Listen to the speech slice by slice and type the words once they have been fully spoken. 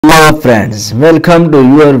Hello friends, welcome to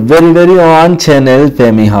your very own channel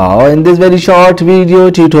Femi How. In this very short video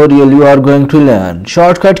tutorial you are going to learn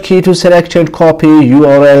shortcut key to select and copy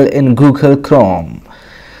URL in Google Chrome.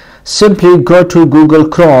 Simply go to Google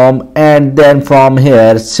Chrome and then from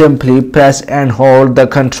here simply press and hold the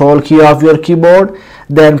control key of your keyboard,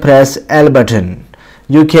 then press L button.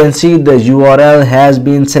 You can see the URL has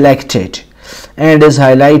been selected and is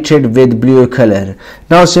highlighted with blue color.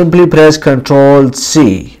 Now simply press Ctrl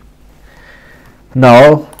C.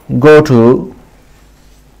 Now go to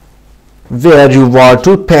where you want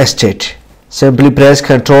to paste it. Simply press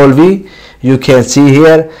Ctrl V. You can see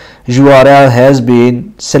here URL has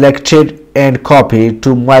been selected and copied to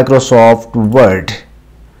Microsoft Word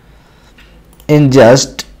in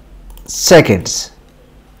just seconds.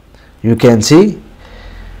 You can see.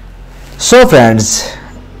 So friends,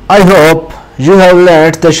 I hope you have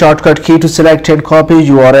learned the shortcut key to select and copy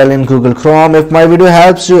URL in Google Chrome. If my video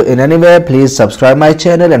helps you in any way, please subscribe my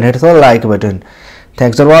channel and hit the like button.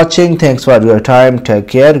 Thanks for watching. Thanks for your time. Take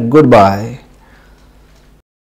care. Goodbye.